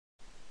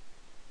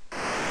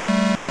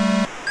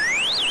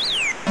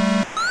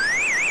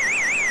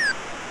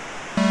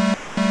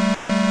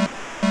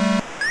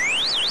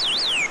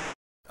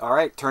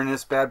Alright, turn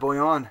this bad boy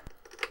on.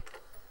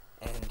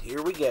 And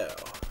here we go.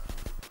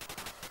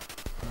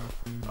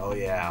 Oh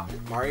yeah.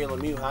 Mario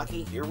Lemieux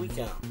hockey, here we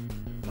come.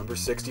 Number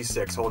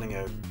 66 holding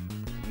a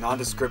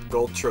nondescript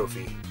gold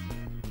trophy.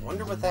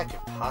 Wonder what that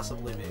could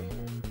possibly be.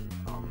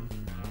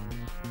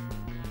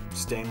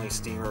 Stanley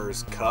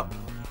Steamer's cup.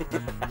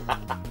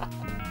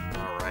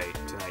 Alright,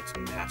 tonight's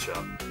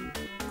matchup.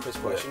 Quiz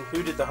question.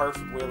 Who did the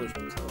Hartford Whalers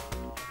become?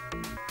 Oh,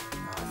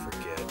 I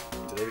forget.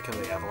 Did they become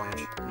the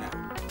Avalanche? No.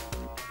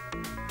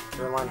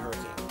 Carolina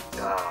Hurricanes.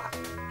 Ah.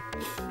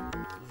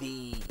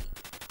 The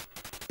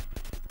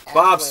Bob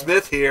Avalanche.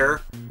 Smith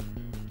here.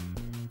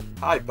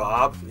 Hi,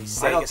 Bob. The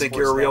I don't Sega think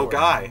you're a Sports real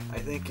Network. guy. I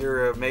think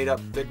you're a made-up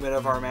figment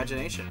of our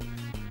imagination.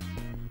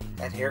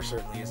 That hair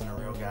certainly isn't a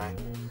real guy.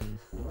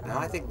 No,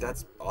 I think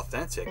that's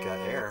authentic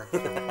hair for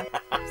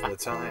the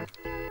time.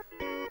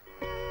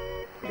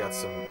 We got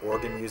some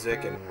organ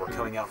music, and we're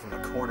coming out from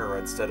the corner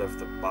instead of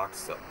the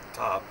box up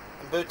top.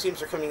 And both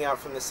teams are coming out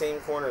from the same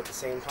corner at the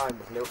same time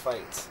with no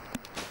fights.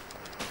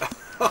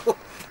 I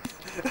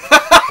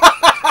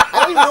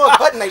don't even know what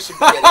button I should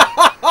be hitting.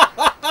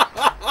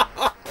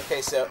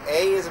 Okay, so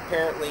A is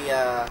apparently,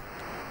 A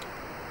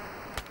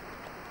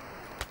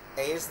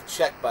is the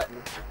check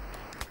button.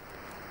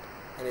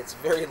 And it's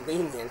very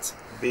lenient.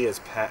 B is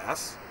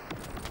pass.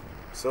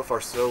 So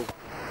far, so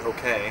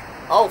okay.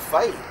 Oh,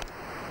 fight.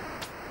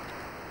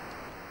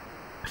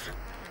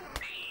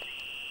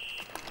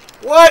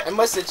 What? I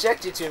must have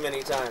checked you too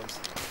many times.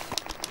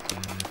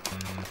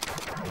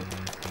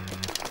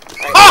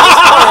 Right,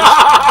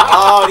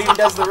 oh, it even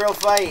does the real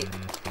fight.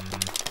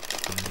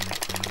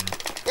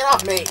 Get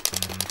off me.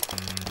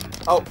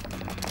 Oh.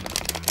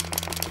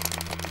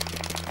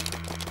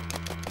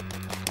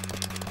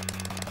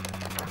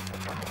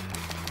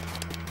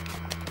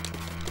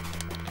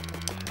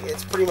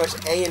 It's pretty much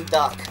A and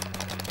duck.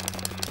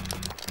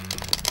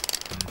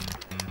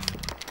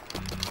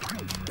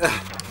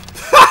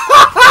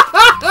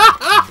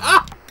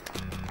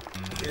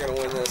 You're gonna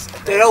win this.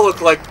 They all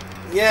look like...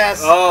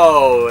 Yes!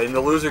 Oh, and the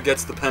loser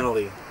gets the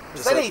penalty.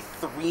 Is that a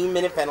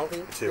 3-minute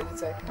penalty? 2. Did it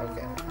say?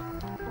 Okay.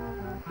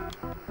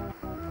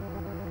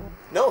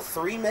 No,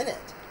 3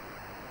 minute.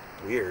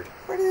 Weird.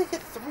 Where do they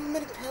get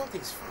 3-minute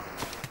penalties from?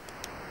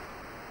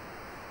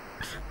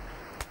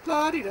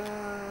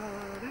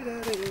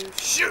 La-di-da-di-da-di-da.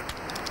 Shoot!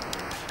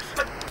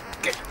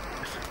 Okay.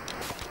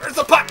 Where's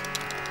the puck?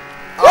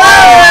 Oh!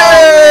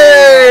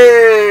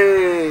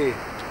 Hey!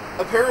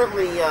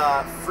 Apparently,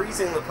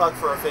 freezing the puck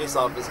for a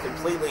face-off is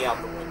completely out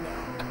the window.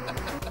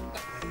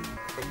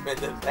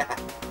 Admitted that.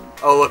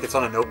 Oh, look, it's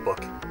on a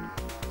notebook.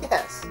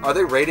 Yes. Are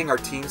they rating our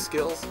team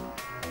skills?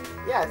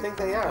 Yeah, I think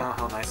they are. Oh,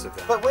 how nice of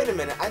them. But wait a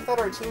minute, I thought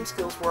our team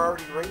skills were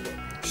already rated.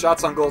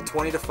 Shots on goal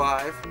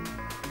 20-5.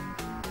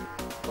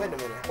 Wait a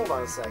minute, hold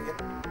on a second.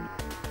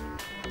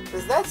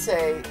 Does that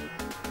say...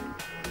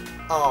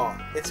 Oh,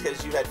 it's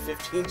because you had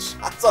 15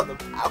 shots on the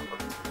power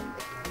play.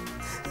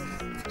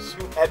 Because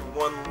you had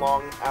one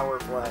long power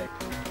play.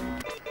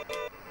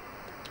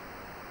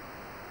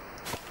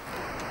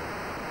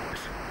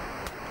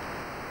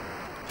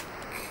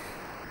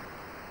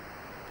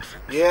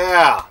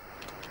 Yeah!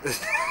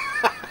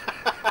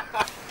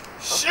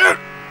 Shoot!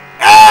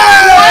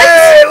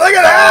 Hey! Look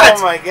at that!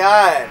 Oh my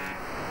god!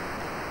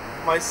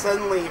 My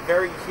suddenly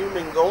very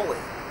human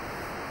goalie.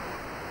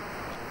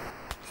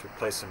 Should we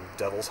play some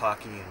devil's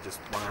hockey and just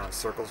run around in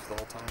circles the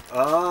whole time?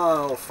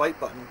 Oh, fight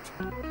button.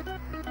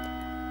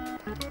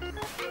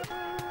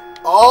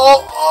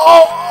 Oh!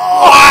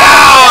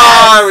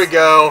 Wow! There we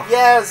go.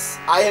 Yes!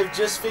 I have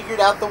just figured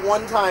out the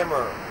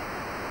one-timer.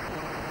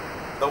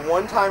 The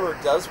one-timer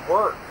does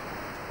work.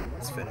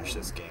 Let's finish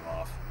this game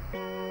off.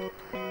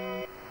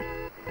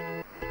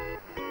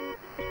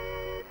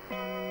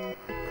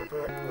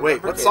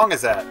 Wait, what song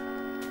is that?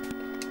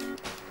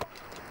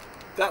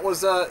 That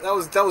was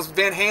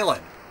Van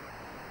Halen.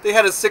 They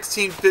had a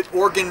 16-bit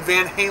organ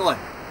Van Halen.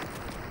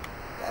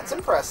 That's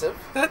impressive.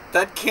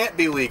 That can't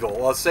be legal.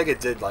 Well, Sega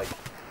did, like,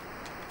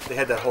 they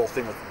had that whole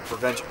thing with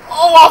prevention.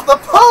 Oh, off the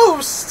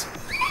post!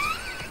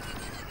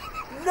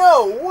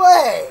 No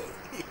way!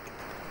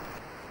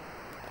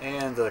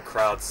 And the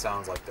crowd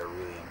sounds like they're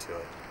really into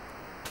it.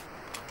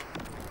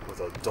 With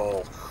a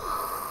dull...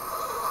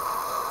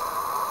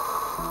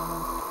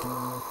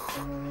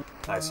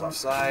 Nice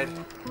offside.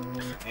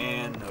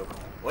 And no goal.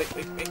 Wait.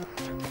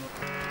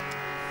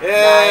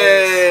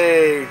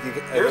 Yay!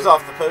 Nice. Yours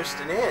off the post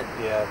and in.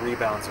 Yeah,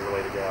 rebounds are the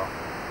way to go.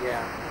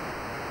 Yeah.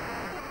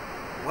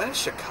 When is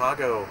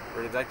Chicago...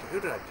 Or who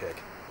did I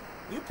pick?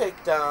 You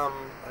picked, I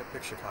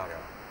picked Chicago.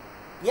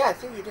 Yeah, I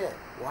think you did.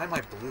 Why am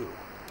I blue?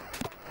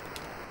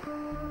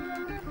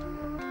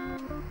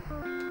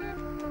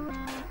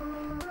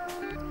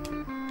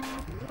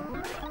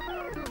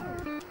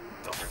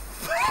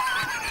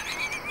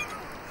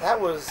 That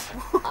was...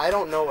 I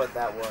don't know what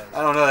that was.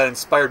 I don't know, that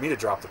inspired me to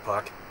drop the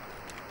puck.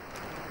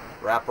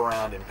 Wrap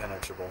around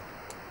impenetrable.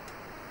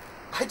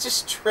 I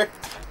just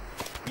tripped.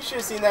 You should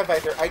have seen that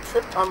back there. I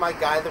tripped on my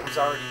guy that was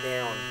already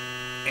down.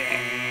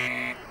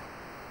 Good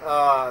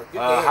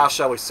game. How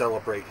shall we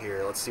celebrate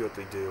here? Let's see what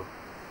we do.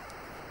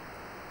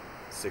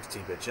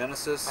 16-bit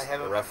Genesis. I have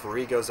The a-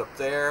 referee goes up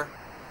there.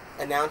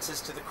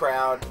 Announces to the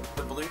crowd,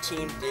 the blue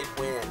team did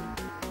win.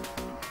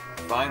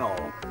 Final.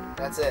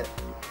 That's it.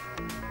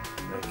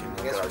 We can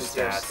look guess at our we can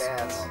see our stats.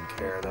 stats. I don't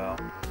care though.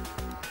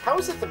 How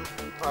is it the...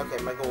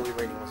 Okay, my goalie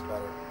rating was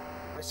better.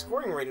 My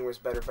scoring rating was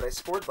better, but I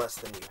scored less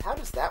than you. How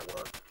does that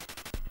work?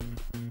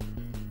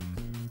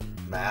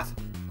 Math.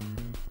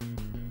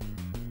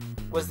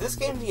 Was this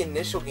game the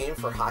initial game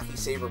for Hockey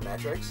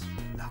Sabermetrics?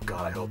 Oh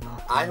God, I hope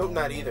not. I hope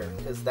not either,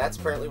 because that's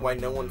apparently why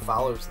no one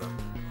follows them.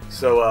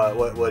 So,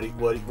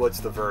 what's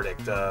the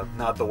verdict?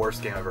 Not the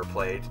worst game I've ever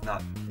played.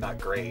 Not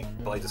great.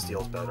 Blades of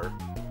Steel's better.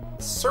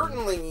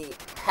 Certainly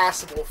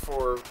passable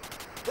for...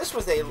 This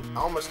was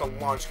almost a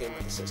launch game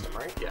with the system,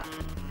 right? Yeah.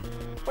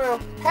 Well,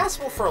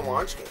 passable for a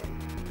launch game.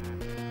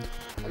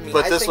 I mean,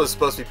 But I this think was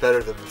supposed to be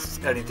better than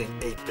anything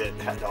 8-bit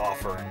had to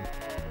offer. And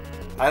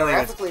I don't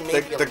graphically even.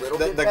 maybe a little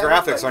bit the better,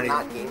 graphics but aren't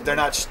not even. game. They're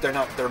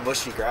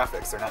mushy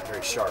graphics. They're not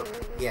very sharp.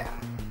 Yeah.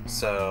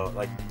 So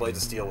like Blades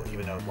of Steel,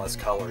 even though less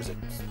colors,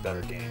 it's a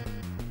better game.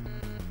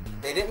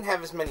 They didn't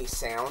have as many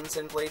sounds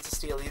in Blades of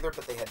Steel either,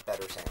 but they had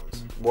better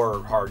sounds.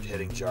 More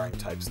hard-hitting, jarring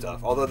type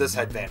stuff. Although this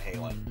had Van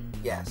Halen,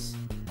 Yes.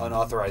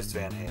 unauthorized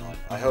Van Halen.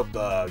 I hope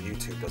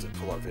YouTube doesn't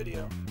pull our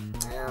video.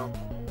 Well,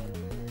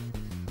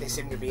 they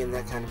seem to be in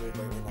that kind of mood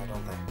lately now,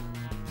 don't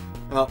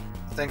they? Well,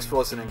 thanks for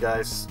listening,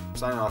 guys.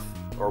 Sign off.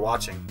 Or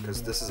watching,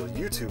 because this is a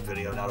YouTube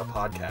video, not a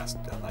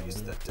podcast. I'm not used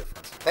to that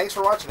difference. Thanks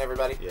for watching,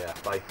 everybody. Yeah,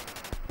 bye.